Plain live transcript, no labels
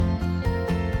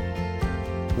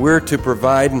we're to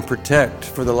provide and protect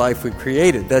for the life we've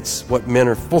created. That's what men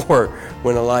are for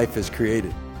when a life is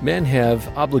created. Men have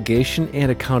obligation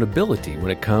and accountability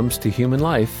when it comes to human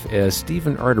life, as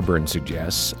Stephen Arterburn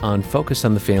suggests on Focus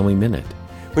on the Family Minute.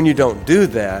 When you don't do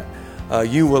that,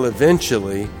 you will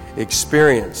eventually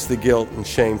experience the guilt and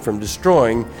shame from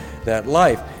destroying that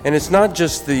life. And it's not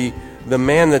just the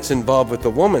man that's involved with the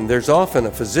woman. There's often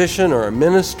a physician or a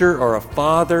minister or a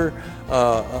father.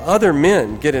 Other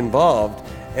men get involved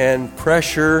and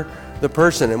pressure the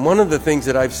person. And one of the things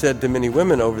that I've said to many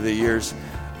women over the years,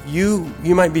 you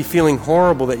might be feeling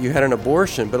horrible that you had an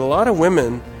abortion, but a lot of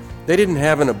women, they didn't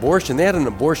have an abortion. They had an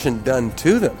abortion done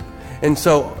to them. And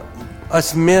so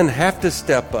us men have to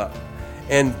step up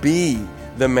and be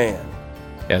the man.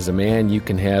 As a man, you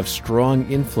can have strong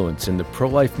influence in the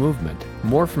pro-life movement.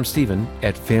 More from Stephen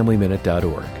at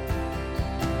FamilyMinute.org.